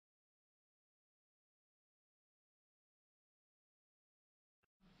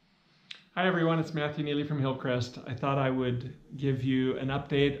Hi everyone, it's Matthew Neely from Hillcrest. I thought I would give you an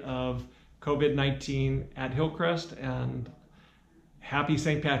update of COVID-19 at Hillcrest and happy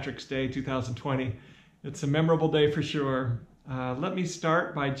St. Patrick's Day 2020. It's a memorable day for sure. Let me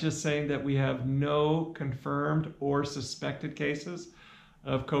start by just saying that we have no confirmed or suspected cases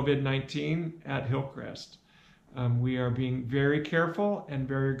of COVID-19 at Hillcrest. We are being very careful and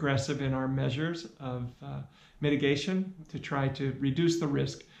very aggressive in our measures of mitigation to try to reduce the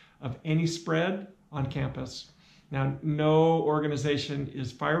risk of any spread on campus. Now, no organization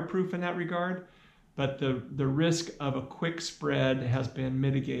is fireproof in that regard, but the risk of a quick spread has been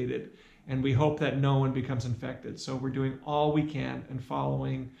mitigated, and we hope that no one becomes infected. So we're doing all we can and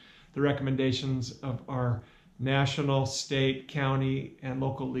following the recommendations of our national, state, county, and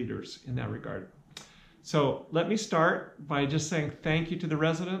local leaders in that regard. So let me start by just saying thank you to the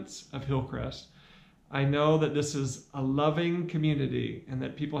residents of Hillcrest. I know that this is a loving community and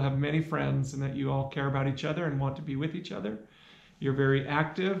that people have many friends and that you all care about each other and want to be with each other. You're very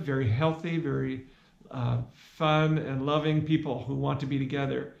active, very healthy, very fun and loving people who want to be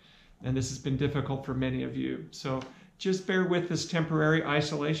together. And this has been difficult for many of you. So just bear with this temporary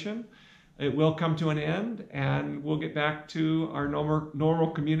isolation. It will come to an end and we'll get back to our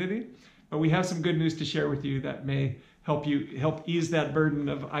normal community. But we have some good news to share with you that may help ease that burden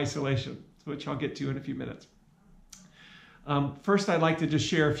of isolation, which I'll get to in a few minutes. First, I'd like to just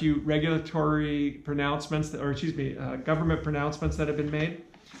share a few regulatory pronouncements, government pronouncements that have been made.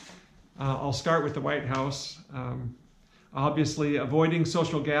 I'll start with the White House. Obviously, avoiding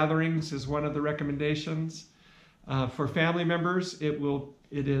social gatherings is one of the recommendations. For family members, it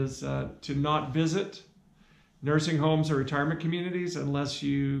is to not visit nursing homes or retirement communities unless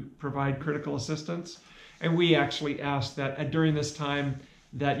you provide critical assistance. And we actually ask that during this time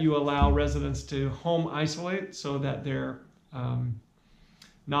that you allow residents to home isolate so that they're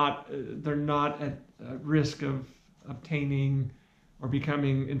not at risk of obtaining or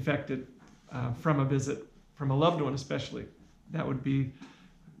becoming infected from a visit from a loved one, especially. That would be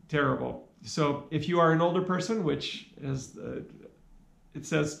terrible. So if you are an older person, which is it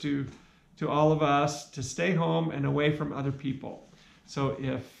says to all of us to stay home and away from other people. So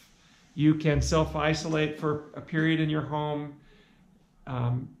if you can self-isolate for a period in your home,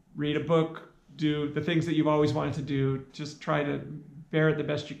 read a book, do the things that you've always wanted to do, just try to bear it the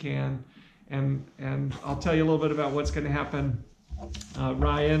best you can. And I'll tell you a little bit about what's going to happen.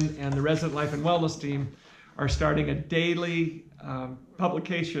 Ryan and the Resident Life and Wellness team are starting a daily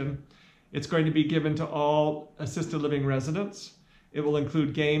publication. It's going to be given to all assisted living residents. It will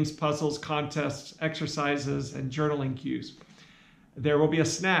include games, puzzles, contests, exercises, and journaling cues. There will be a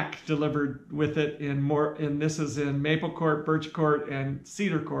snack delivered with it this is in Maple Court, Birch Court, and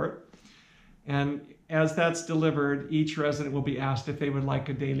Cedar Court. And as that's delivered, each resident will be asked if they would like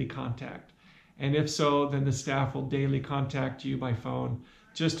a daily contact. And if so, then the staff will daily contact you by phone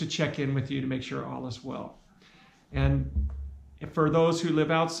just to check in with you to make sure all is well. And for those who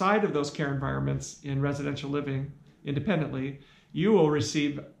live outside of those care environments in residential living independently, you will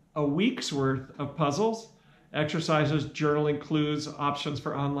receive a week's worth of puzzles, exercises, journaling clues, options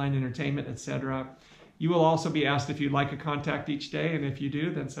for online entertainment, etc. You will also be asked if you'd like a contact each day, and if you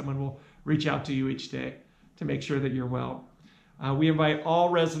do, then someone will reach out to you each day to make sure that you're well. We invite all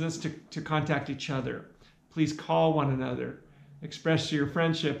residents to contact each other. Please call one another. Express your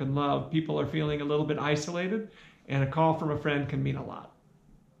friendship and love. People are feeling a little bit isolated, and a call from a friend can mean a lot.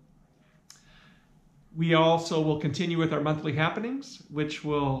 We also will continue with our monthly happenings, which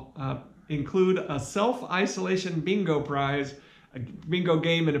will include a self-isolation bingo prize, a bingo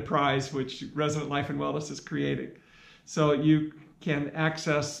game and a prize, which Resident Life and Wellness is creating. So you can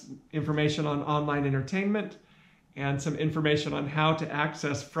access information on online entertainment and some information on how to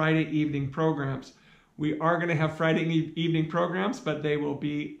access Friday evening programs. We are going to have Friday evening programs, but they will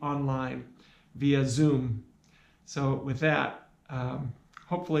be online via Zoom. So with that,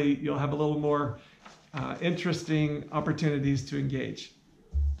 hopefully you'll have a little more interesting opportunities to engage.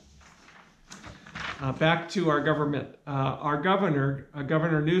 Back to our government. Our governor,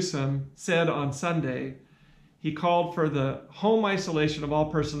 Governor Newsom, said on Sunday, he called for the home isolation of all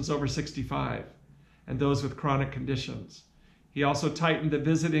persons over 65 and those with chronic conditions. He also tightened the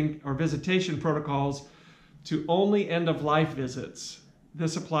visitation protocols to only end-of-life visits.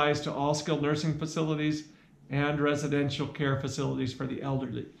 This applies to all skilled nursing facilities and residential care facilities for the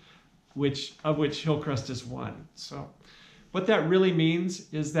elderly, of which Hillcrest is one. So what that really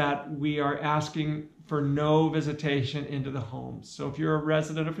means is that we are asking for no visitation into the homes. So if you're a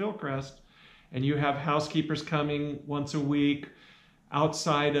resident of Hillcrest and you have housekeepers coming once a week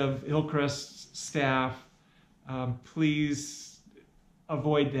outside of Hillcrest staff, please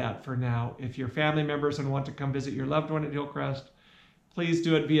avoid that for now. If you're family members and want to come visit your loved one at Hillcrest, please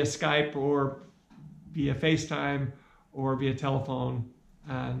do it via Skype or via FaceTime or via telephone.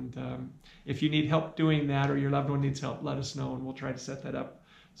 And if you need help doing that, or your loved one needs help, let us know and we'll try to set that up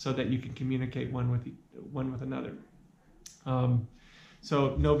so that you can communicate one with another.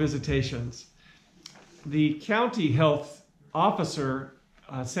 So no visitations. The county health officer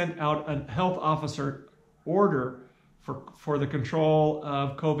sent out a health officer order for the control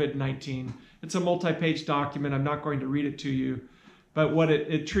of COVID-19. It's a multi-page document. I'm not going to read it to you, but what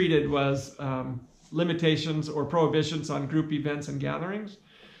it treated was limitations or prohibitions on group events and gatherings,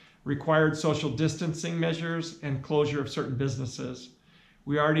 required social distancing measures, and closure of certain businesses.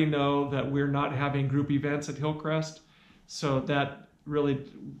 We already know that we're not having group events at Hillcrest, so that really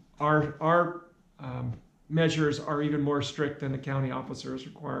our measures are even more strict than the county officer is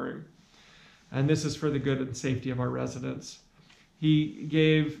requiring. And this is for the good and safety of our residents. He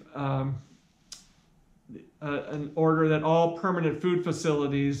gave an order that all permanent food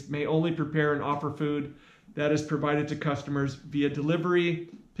facilities may only prepare and offer food that is provided to customers via delivery,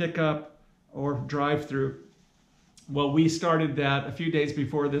 pickup, or drive-through. Well, we started that a few days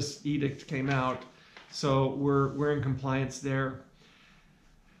before this edict came out, so we're in compliance there.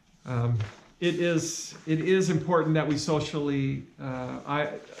 It is important that we socially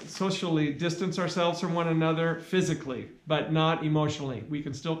distance ourselves from one another physically, but not emotionally. We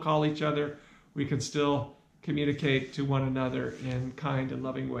can still call each other. We can still communicate to one another in kind and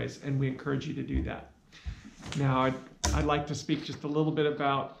loving ways, and we encourage you to do that. Now, I'd like to speak just a little bit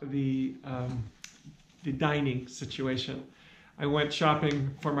about the dining situation. I went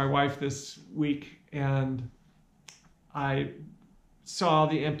shopping for my wife this week, and I saw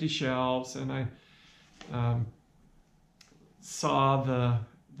the empty shelves, and I saw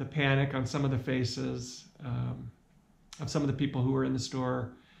the panic on some of the faces of some of the people who were in the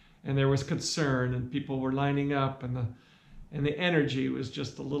store, and there was concern, and people were lining up, and the energy was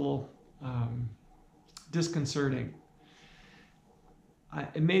just a little disconcerting.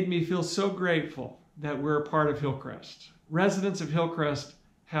 It made me feel so grateful that we're a part of Hillcrest. Residents of Hillcrest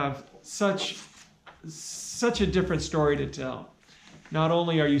have such a different story to tell. Not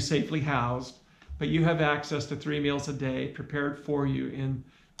only are you safely housed, but you have access to 3 meals a day prepared for you in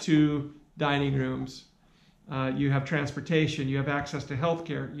 2 dining rooms. You have transportation, you have access to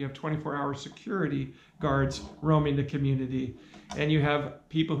healthcare, you have 24-hour security guards roaming the community, and you have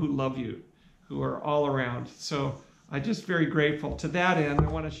people who love you, who are all around. So I'm just very grateful. To that end, I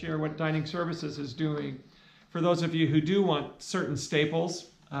want to share what Dining Services is doing. For those of you who do want certain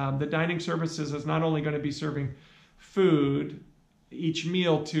staples, the Dining Services is not only going to be serving food each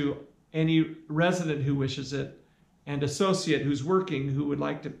meal to any resident who wishes it and associate who's working who would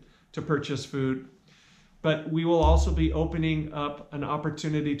like to purchase food, but we will also be opening up an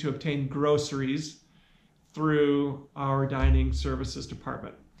opportunity to obtain groceries through our Dining Services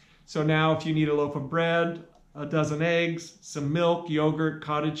department. So now if you need a loaf of bread, a dozen eggs, some milk, yogurt,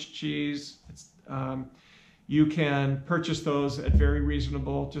 cottage cheese, you can purchase those at very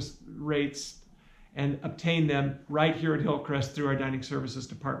reasonable just rates and obtain them right here at Hillcrest through our Dining Services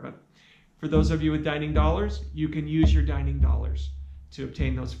department. For those of you with dining dollars, you can use your dining dollars to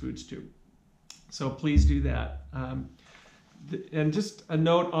obtain those foods too. So please do that. And just a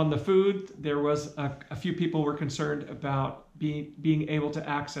note on the food, there was a few people were concerned about being able to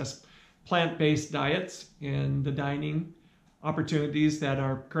access plant-based diets in the dining opportunities that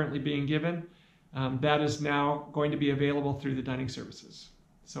are currently being given. That is now going to be available through the Dining Services.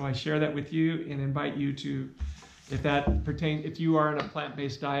 So I share that with you and invite you to, if you are on a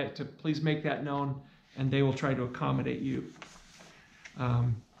plant-based diet, to please make that known, and they will try to accommodate you. A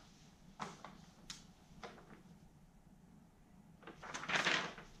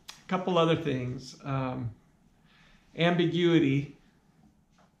couple other things. Ambiguity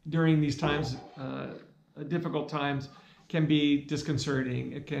during these times, difficult times, can be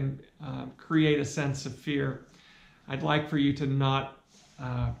disconcerting. It can create a sense of fear. I'd like for you to not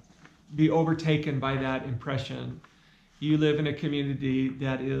be overtaken by that impression. You live in a community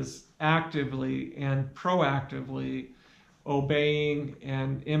that is actively and proactively obeying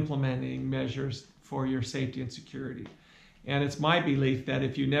and implementing measures for your safety and security. And it's my belief that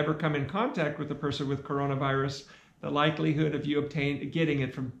if you never come in contact with a person with coronavirus, the likelihood of you getting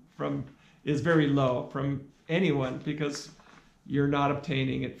it from is very low from anyone, because you're not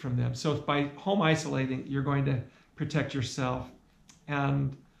obtaining it from them. So by home isolating, you're going to protect yourself.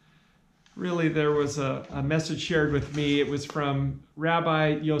 And really, there was a message shared with me. It was from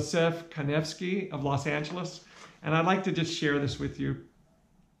Rabbi Yosef Kanevsky of Los Angeles. And I'd like to just share this with you.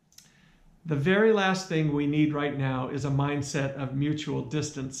 The very last thing we need right now is a mindset of mutual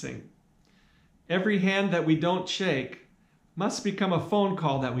distancing. Every hand that we don't shake must become a phone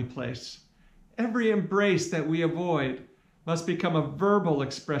call that we place. Every embrace that we avoid must become a verbal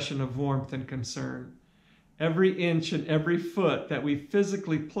expression of warmth and concern. Every inch and every foot that we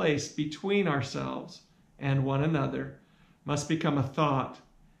physically place between ourselves and one another must become a thought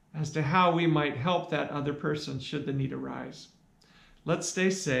as to how we might help that other person should the need arise. Let's stay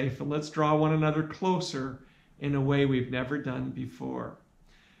safe and let's draw one another closer in a way we've never done before.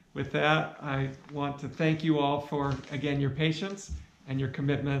 With that, I want to thank you all for, again, your patience and your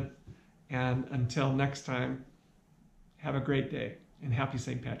commitment. And until next time, have a great day and happy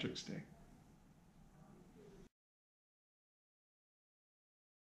St. Patrick's Day.